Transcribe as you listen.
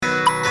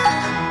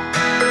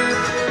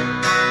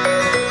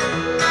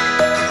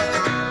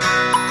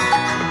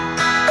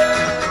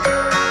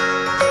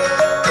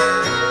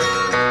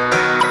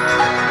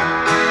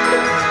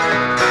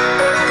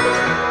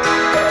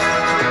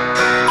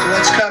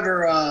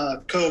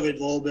COVID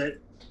a little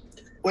bit.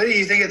 What do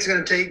you think it's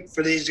going to take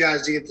for these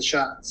guys to get the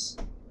shots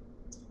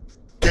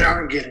that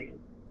aren't getting them?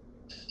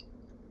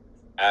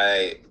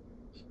 I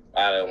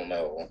don't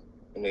know.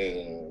 I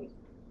mean,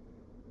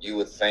 you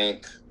would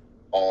think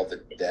all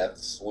the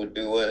deaths would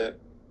do it.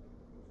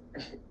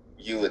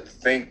 You would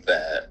think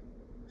that.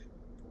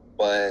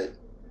 But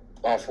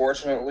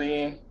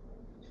unfortunately, I'm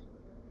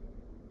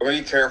going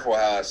to be careful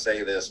how I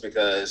say this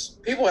because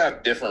people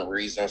have different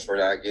reasons for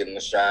not getting the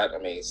shot. I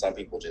mean, some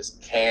people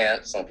just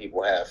can't. Some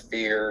people have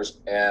fears,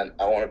 and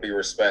I want to be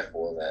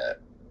respectful of that.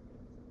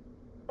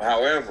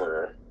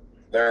 However,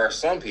 there are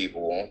some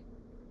people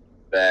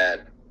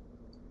that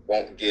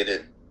won't get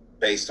it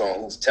based on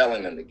who's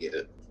telling them to get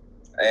it.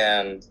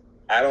 And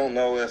I don't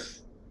know if,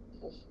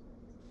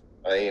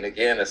 I mean,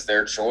 again, it's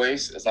their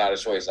choice. It's not a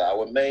choice I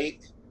would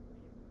make,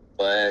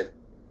 but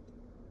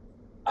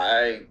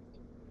I've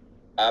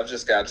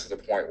just got to the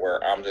point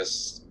where I'm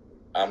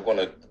going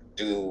to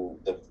do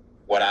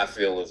what I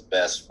feel is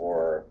best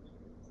for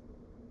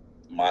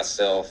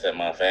myself and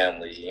my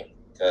family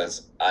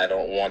because I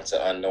don't want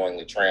to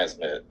unknowingly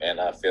transmit, and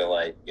I feel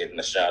like getting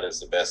the shot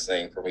is the best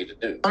thing for me to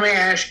do. Let me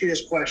ask you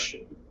this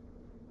question.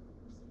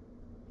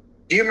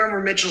 Do you remember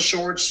Mitchell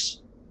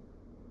Shorts?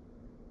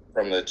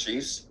 From the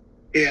Chiefs?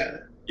 Yeah.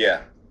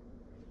 Yeah.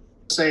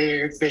 Say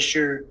Eric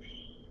Fisher.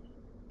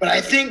 But I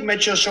think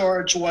Mitchell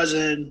Shorts was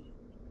a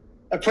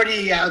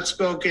pretty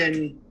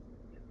outspoken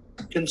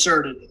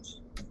conservative.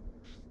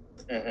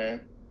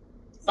 Mm-hmm.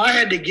 If I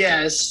had to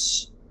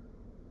guess,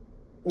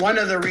 one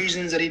of the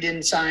reasons that he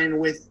didn't sign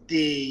with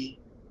a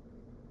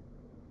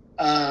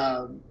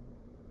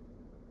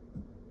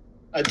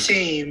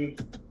team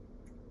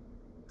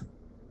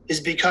is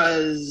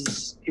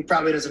because he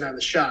probably doesn't have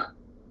the shot.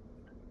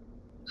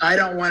 I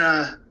don't want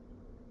to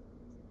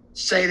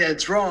say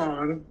that's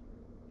wrong.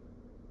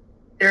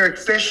 Eric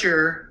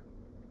Fisher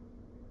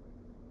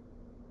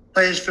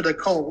plays for the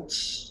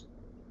Colts.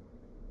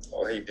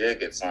 Oh, he did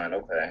get signed.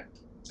 Okay.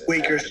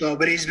 Week or so,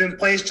 but he's been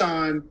placed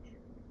on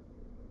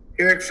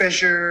Eric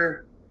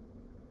Fisher.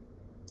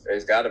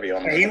 He's got to be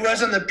on. He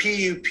was on the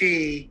PUP.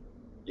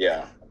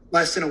 Yeah.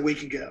 Less than a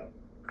week ago,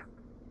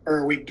 or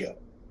a week ago,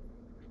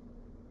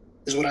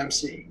 is what I'm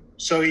seeing.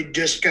 So he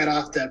just got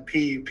off that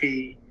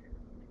PUP,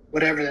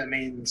 whatever that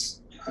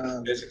means.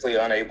 Physically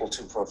unable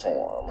to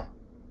perform.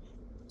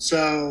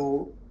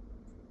 So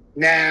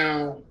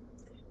now,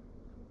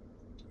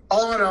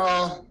 all in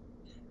all,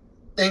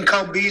 then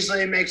Cole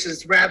Beasley makes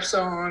his rap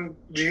song.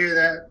 Did you hear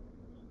that?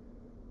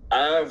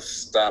 I've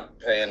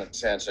stopped paying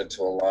attention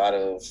to a lot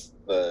of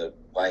the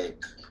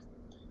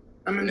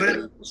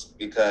news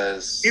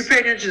because you pay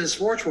attention to the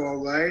sports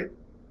world, right?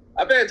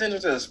 I pay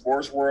attention to the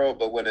sports world,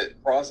 but when it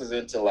crosses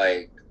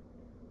into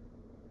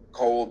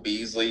Cole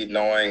Beasley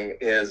knowing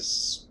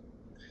his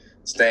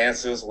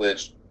stances,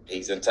 which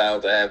he's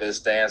entitled to have his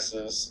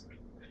stances,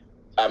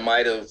 I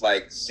might have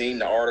seen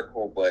the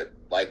article, but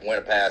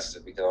went past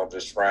it because I'm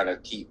just trying to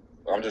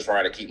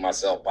keep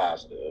myself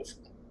positive.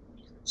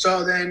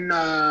 So then,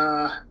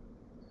 I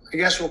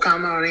guess we'll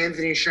comment on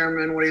Anthony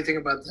Sherman. What do you think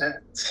about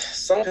that?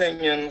 Some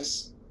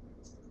opinions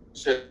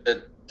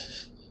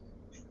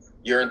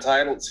you're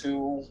entitled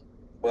to,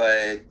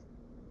 but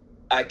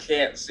I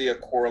can't see a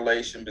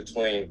correlation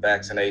between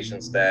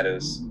vaccination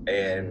status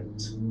and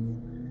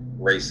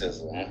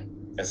racism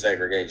and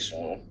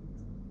segregation.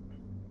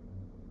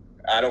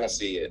 I don't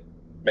see it.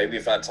 Maybe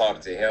if I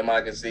talk to him,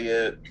 I can see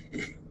it,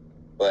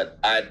 but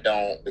I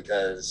don't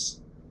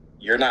because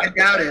you're not. I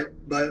doubt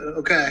it, but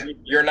okay.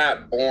 You're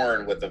not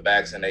born with a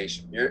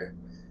vaccination.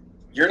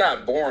 You're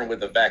not born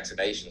with a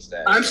vaccination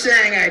status. I'm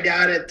saying I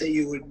doubt it that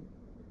you would.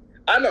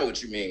 I know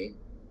what you mean.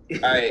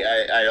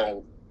 I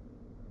don't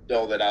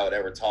know that I would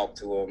ever talk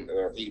to him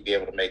or if he'd be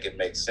able to make it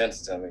make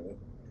sense to me.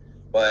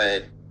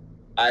 But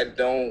I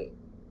don't.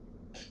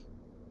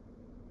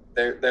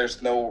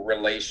 There's no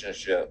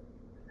relationship.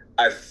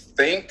 I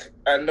think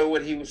I know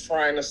what he was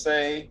trying to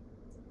say.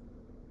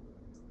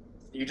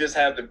 You just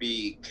have to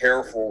be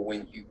careful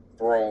when you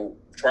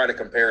try to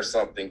compare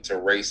something to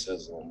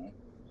racism.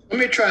 Let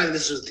me try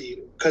this with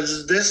you,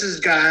 because this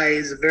guy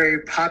is a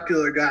very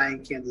popular guy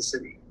in Kansas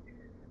City,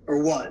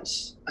 or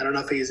was. I don't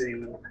know if he is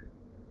anymore.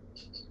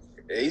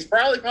 He's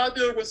probably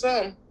popular with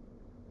some.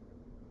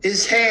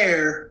 His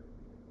hair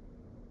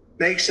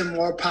makes him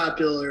more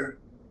popular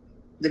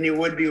than he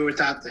would be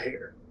without the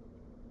hair.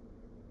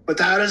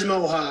 Without his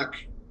mohawk,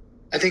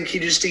 I think he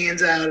just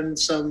stands out in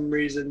some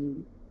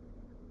reason.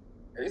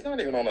 He's not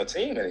even on a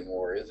team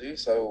anymore, is he?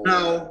 So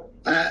no,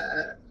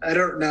 I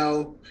don't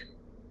know.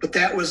 But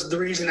that was the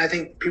reason I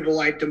think people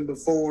liked him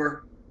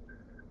before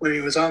when he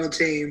was on the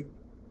team.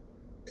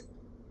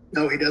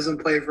 No, he doesn't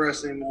play for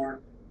us anymore.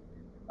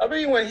 I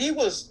mean, when he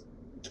was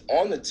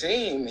on the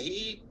team,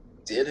 he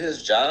did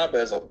his job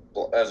as a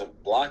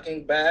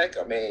blocking back.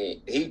 I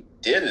mean, he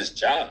did his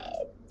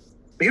job.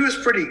 He was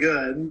pretty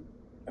good.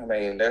 I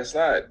mean,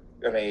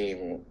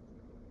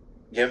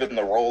 given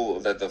the role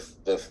that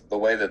the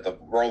way that the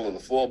role of the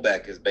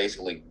fullback has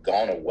basically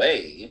gone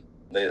away,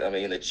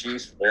 the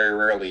Chiefs very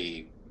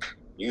rarely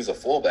use a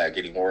fullback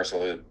anymore,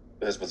 so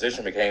his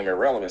position became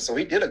irrelevant. So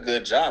he did a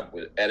good job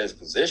at his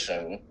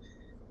position.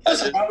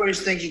 Plus, I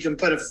always think you can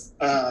put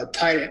a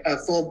tight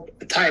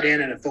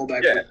end and a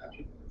fullback.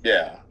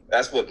 Yeah,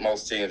 that's what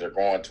most teams are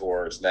going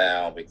towards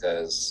now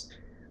because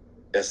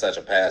it's such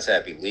a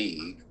pass-happy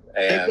league.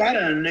 And they've got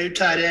a new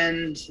tight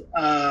end.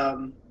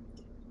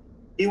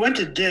 He went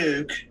to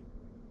Duke.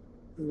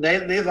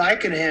 They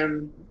liking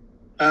him.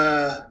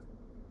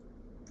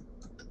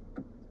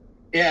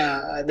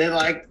 Yeah, they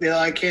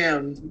like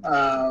him.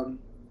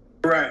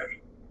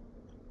 Right.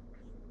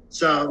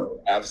 So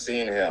I've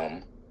seen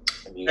him.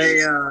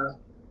 They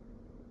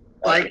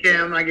like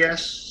him, I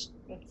guess.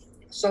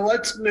 So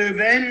let's move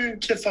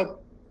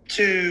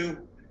into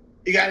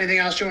you got anything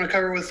else you want to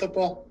cover with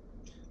football?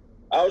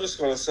 I was just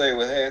going to say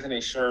with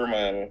Anthony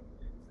Sherman,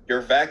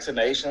 your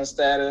vaccination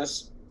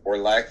status or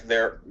lack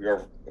there,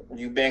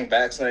 you being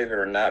vaccinated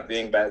or not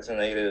being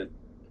vaccinated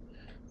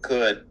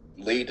could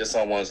lead to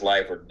someone's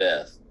life or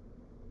death.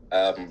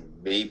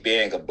 Me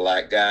being a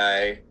black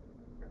guy,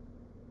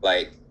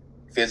 like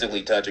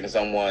physically touching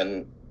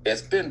someone,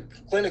 it's been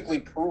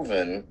clinically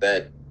proven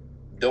that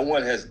no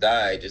one has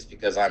died just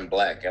because I'm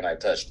black and I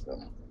touched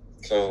them.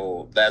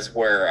 So that's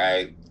where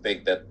I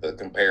think that the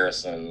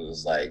comparison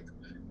is like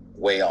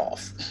way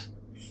off.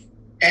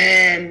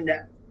 And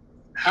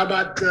how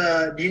about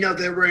do you know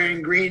they're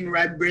wearing green,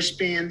 red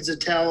wristbands to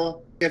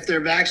tell if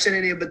they're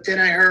vaccinated? But then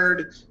I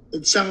heard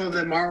that some of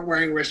them aren't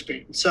wearing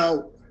wristbands.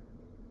 So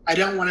I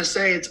don't want to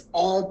say it's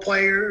all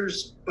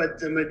players, but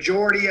the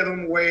majority of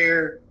them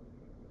wear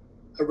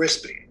a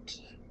wristband.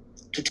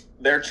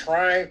 They're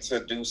trying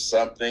to do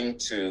something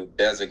to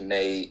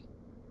designate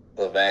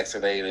the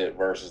vaccinated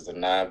versus the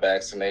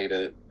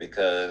non-vaccinated,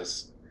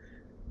 because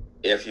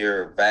if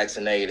you're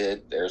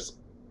vaccinated, there's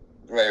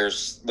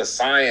the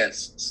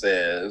science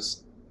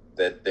says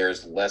that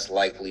there's less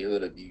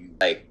likelihood of you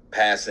like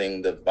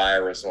passing the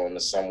virus on to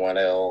someone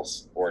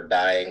else or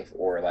dying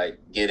or like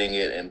getting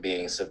it and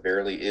being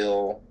severely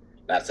ill.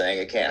 Not saying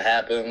it can't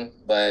happen,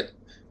 but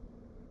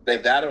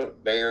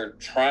they're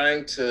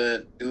trying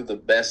to do the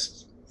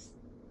best.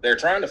 They're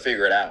trying to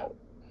figure it out.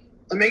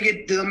 Let me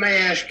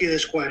ask you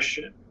this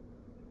question.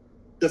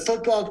 The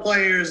football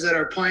players that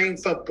are playing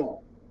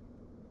football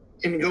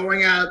and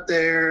going out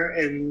there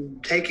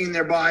and taking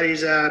their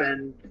bodies out,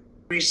 and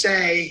we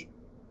say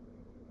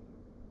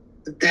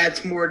that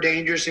that's more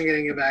dangerous than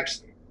getting a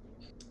vaccine.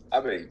 I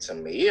mean, to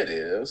me it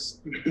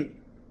is.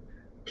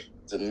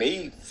 To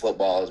me,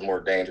 football is more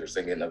dangerous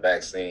than getting a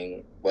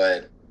vaccine,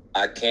 but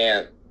I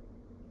can't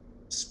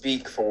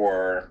speak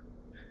for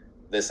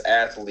this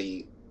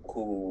athlete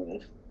who...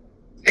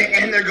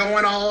 And they're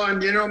going all on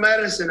general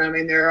medicine. I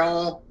mean, they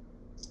all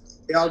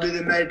do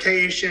the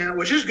meditation,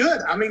 which is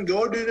good. I mean,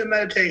 go do the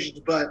meditations,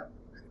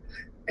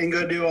 and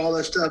go do all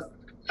this stuff.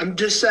 I'm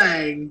just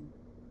saying.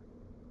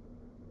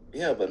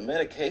 Yeah, but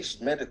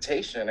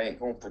meditation ain't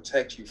going to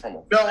protect you from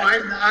a... No,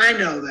 I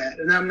know that,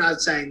 and I'm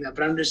not saying that,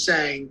 but I'm just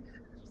saying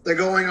they're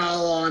going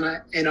all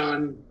on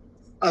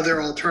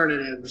other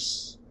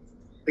alternatives,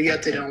 but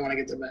yet they don't want to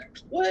get the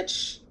vaccine.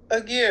 Which,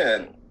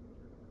 again,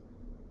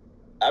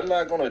 I'm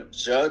not going to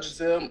judge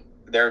them.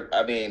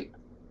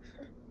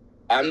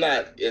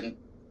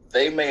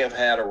 They may have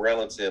had a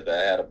relative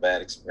that had a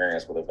bad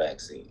experience with a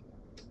vaccine.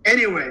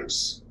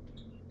 Anyways,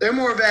 they're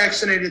more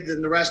vaccinated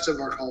than the rest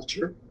of our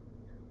culture.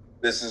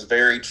 This is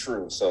very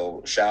true.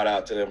 So shout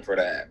out to them for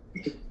that.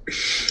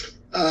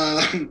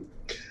 A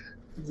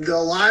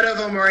lot of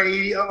them are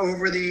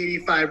over the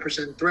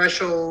 85%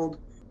 threshold.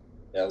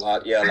 Yeah, a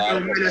lot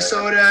of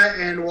Minnesota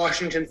and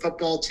Washington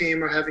football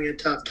team are having a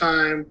tough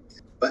time.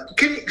 But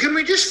can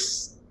we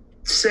just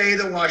say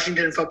the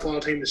Washington football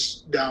team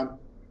is dumb?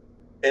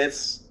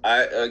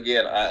 I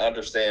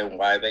understand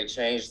why they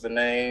changed the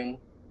name,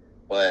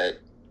 but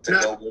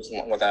go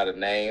without a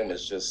name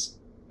is just...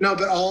 No,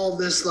 but all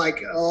this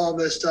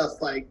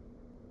stuff, like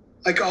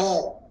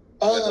all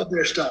of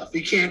their stuff.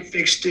 You can't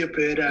fix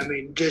stupid. I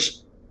mean,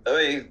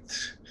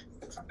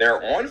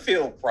 their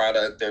on-field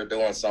product, they're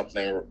doing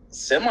something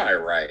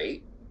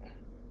semi-right.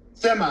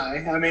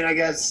 I mean, I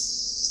guess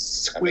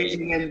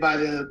squeezing in by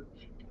the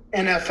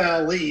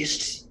NFL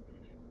least.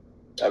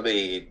 I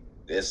mean,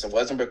 it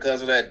wasn't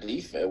because of that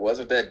defense. It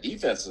wasn't that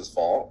defense's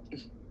fault.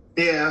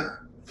 Yeah.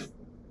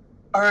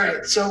 All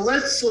right. So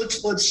let's who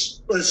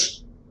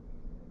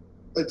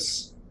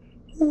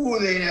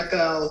the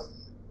NFL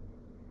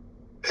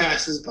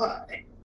passes by.